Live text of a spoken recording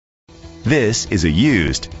This is a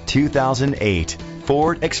used 2008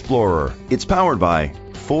 Ford Explorer. It's powered by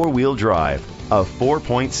four-wheel drive, a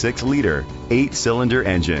 4.6-liter, 8-cylinder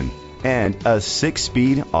engine, and a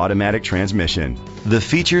 6-speed automatic transmission. The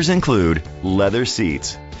features include leather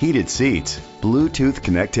seats, heated seats, Bluetooth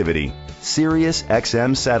connectivity, Sirius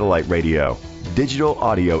XM satellite radio, digital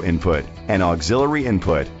audio input and auxiliary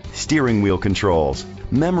input, steering wheel controls,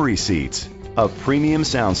 memory seats, a premium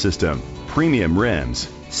sound system, premium rims.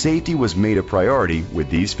 Safety was made a priority with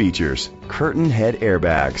these features: curtain head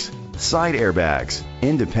airbags, side airbags,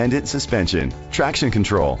 independent suspension, traction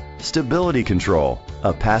control, stability control,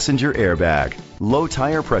 a passenger airbag, low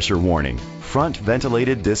tire pressure warning, front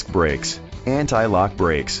ventilated disc brakes, anti-lock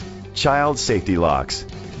brakes, child safety locks.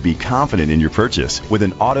 Be confident in your purchase with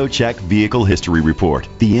an AutoCheck Vehicle History Report,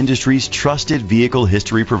 the industry's trusted vehicle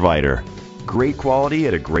history provider. Great quality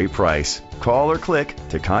at a great price. Call or click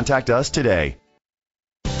to contact us today.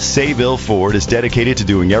 Sayville Ford is dedicated to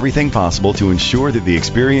doing everything possible to ensure that the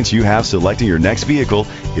experience you have selecting your next vehicle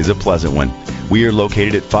is a pleasant one. We are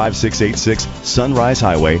located at 5686 Sunrise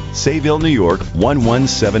Highway, Sayville, New York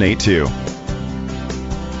 11782.